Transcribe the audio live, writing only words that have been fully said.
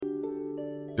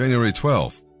January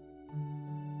 12th.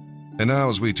 And now,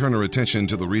 as we turn our attention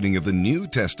to the reading of the New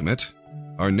Testament,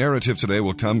 our narrative today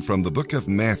will come from the book of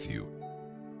Matthew.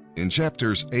 In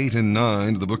chapters 8 and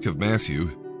 9 of the book of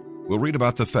Matthew, we'll read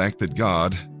about the fact that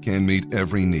God can meet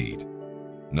every need.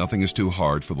 Nothing is too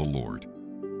hard for the Lord.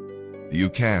 You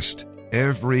cast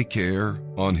every care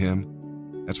on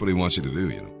Him. That's what He wants you to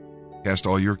do, Cast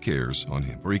all your cares on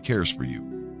Him, for He cares for you.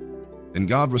 And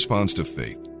God responds to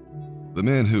faith. The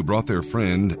men who brought their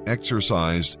friend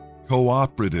exercised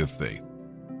cooperative faith,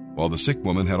 while the sick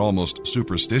woman had almost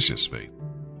superstitious faith.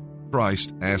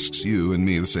 Christ asks you and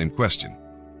me the same question.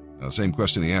 Same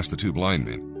question He asked the two blind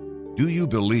men. Do you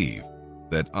believe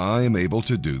that I am able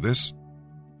to do this?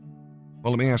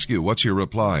 Well, let me ask you, what's your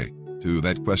reply to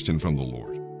that question from the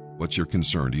Lord? What's your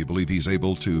concern? Do you believe He's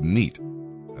able to meet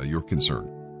your concern?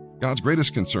 God's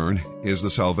greatest concern is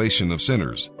the salvation of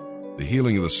sinners. The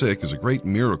healing of the sick is a great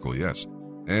miracle, yes,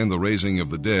 and the raising of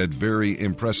the dead, very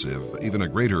impressive, even a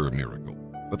greater miracle.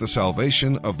 But the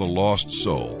salvation of the lost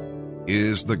soul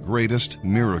is the greatest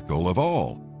miracle of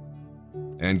all.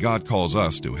 And God calls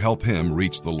us to help Him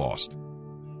reach the lost.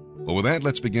 Well, with that,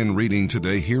 let's begin reading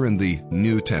today here in the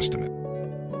New Testament.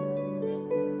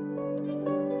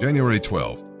 January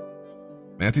 12th,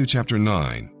 Matthew chapter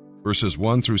 9, verses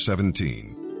 1 through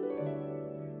 17.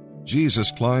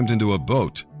 Jesus climbed into a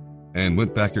boat and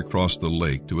went back across the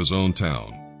lake to his own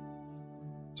town.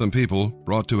 Some people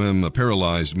brought to him a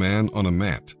paralyzed man on a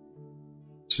mat.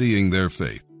 Seeing their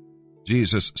faith,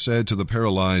 Jesus said to the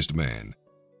paralyzed man,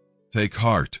 "Take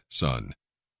heart, son,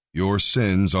 your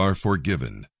sins are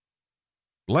forgiven."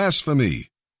 "Blasphemy!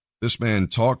 This man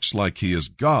talks like he is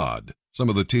God," some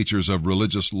of the teachers of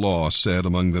religious law said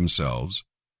among themselves.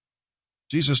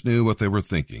 Jesus knew what they were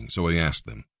thinking, so He asked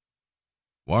them,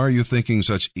 "Why are you thinking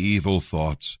such evil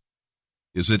thoughts?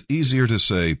 Is it easier to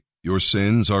say, 'Your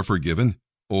sins are forgiven,'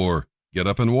 or 'Get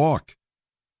up and walk'?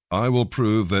 I will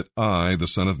prove that I, the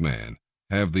Son of Man,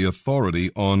 have the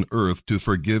authority on earth to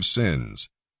forgive sins."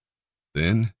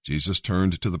 Then Jesus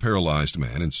turned to the paralyzed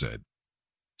man and said,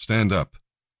 "Stand up,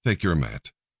 take your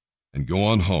mat, and go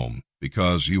on home,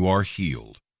 because you are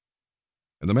healed."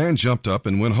 And the man jumped up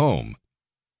and went home.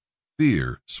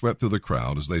 Fear swept through the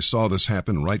crowd as they saw this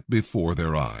happen right before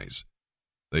their eyes.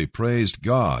 They praised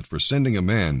God for sending a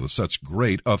man with such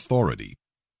great authority.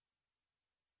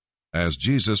 As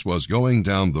Jesus was going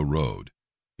down the road,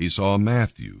 He saw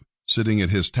Matthew sitting at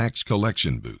his tax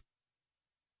collection booth.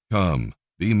 "Come,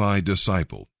 be my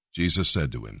disciple," Jesus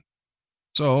said to him.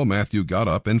 So Matthew got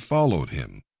up and followed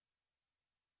Him.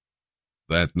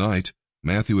 That night,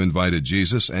 Matthew invited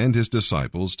Jesus and His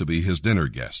disciples to be his dinner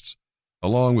guests,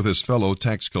 along with his fellow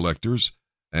tax collectors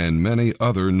and many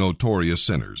other notorious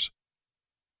sinners.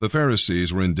 The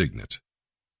Pharisees were indignant.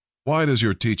 "Why does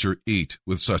your teacher eat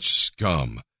with such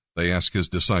scum?" they asked His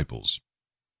disciples.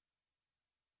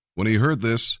 When He heard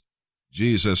this,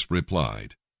 Jesus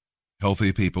replied,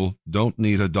 "Healthy people don't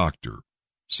need a doctor.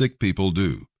 Sick people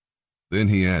do." Then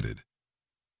He added,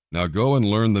 "Now go and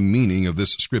learn the meaning of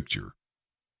this scripture.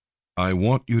 I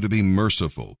want you to be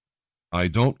merciful. I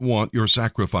don't want your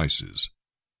sacrifices.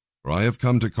 For I have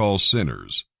come to call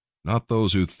sinners, not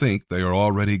those who think they are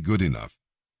already good enough."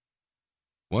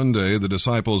 One day the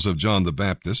disciples of John the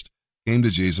Baptist came to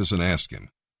Jesus and asked Him,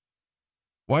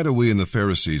 "Why do we and the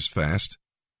Pharisees fast,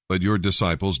 but your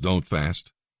disciples don't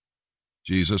fast?"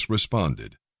 Jesus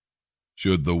responded,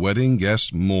 "Should the wedding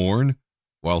guests mourn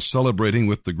while celebrating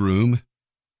with the groom?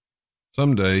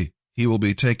 Someday he will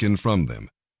be taken from them,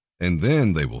 and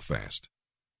then they will fast.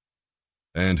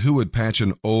 And who would patch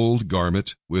an old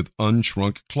garment with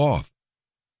unshrunk cloth?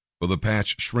 For the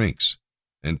patch shrinks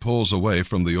and pulls away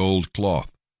from the old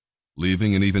cloth,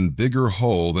 leaving an even bigger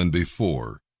hole than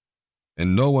before.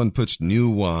 And no one puts new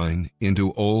wine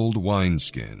into old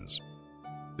wineskins.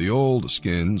 The old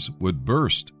skins would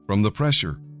burst from the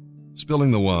pressure,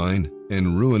 spilling the wine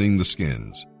and ruining the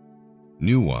skins.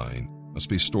 New wine must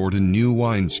be stored in new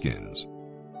wineskins.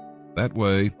 That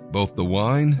way, both the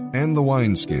wine and the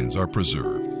wineskins are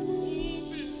preserved."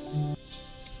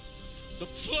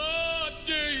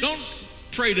 Don't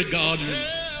pray to God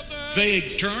in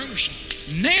vague terms.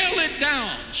 Nail it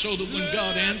down so that when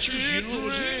God answers, you know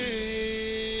it's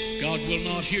Him. God will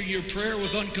not hear your prayer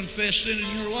with unconfessed sin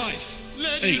in your life.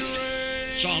 8.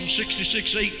 Psalm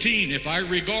 66:18. If I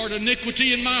regard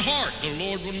iniquity in my heart, the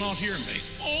Lord will not hear me.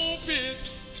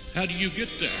 How do you get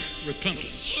there?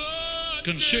 Repentance.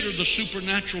 Consider the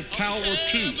supernatural power of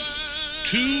two.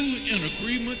 Two in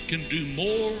agreement can do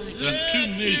more than 2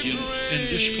 million in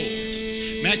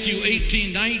discord. Matthew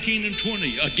 18, 19, and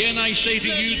 20. Again I say to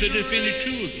you that if any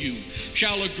two of you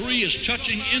shall agree as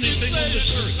touching anything on this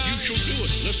earth, you shall do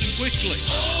it. Listen quickly.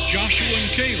 Joshua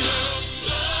and Caleb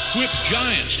whipped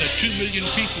giants that 2 million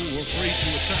people were afraid to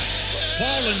attack.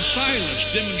 Paul and Silas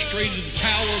demonstrated the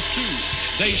power of two.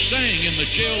 They sang in the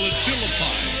jail at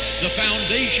Philippi. The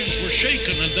foundations were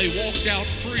shaken and they walked out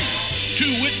free.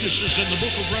 Two witnesses in the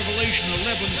book of Revelation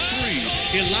 11:3.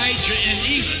 Elijah and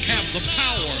Enoch have the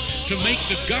power to make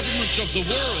the governments of the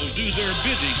world do their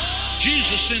bidding.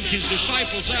 Jesus sent his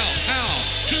disciples out. How?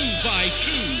 2 by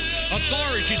 2.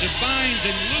 Authority to bind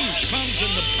and loose comes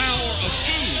in the power of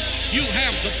two. You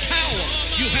have the power.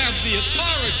 You have the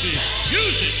authority.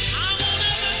 Use it.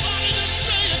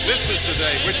 This is the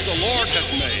day which the Lord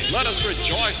hath made. Let us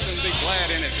rejoice and be glad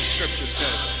in it, the scripture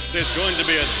says. There's going to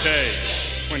be a day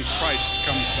when Christ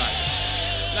comes back.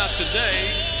 Now today,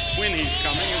 when he's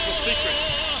coming is a secret.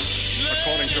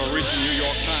 According to a recent New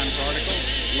York Times article,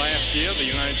 last year the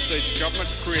United States government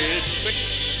created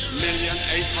 6,800,000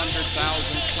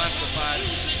 classified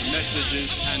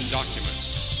messages and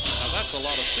documents. Now that's a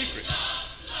lot of secrets.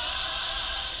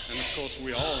 And of course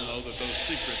we all know that those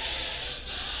secrets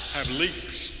have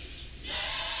leaks.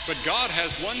 But God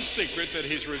has one secret that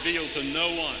he's revealed to no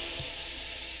one.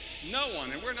 No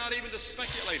one, and we're not even to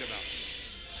speculate about it.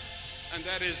 And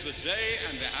that is the day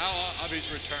and the hour of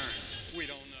his return. We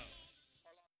don't know.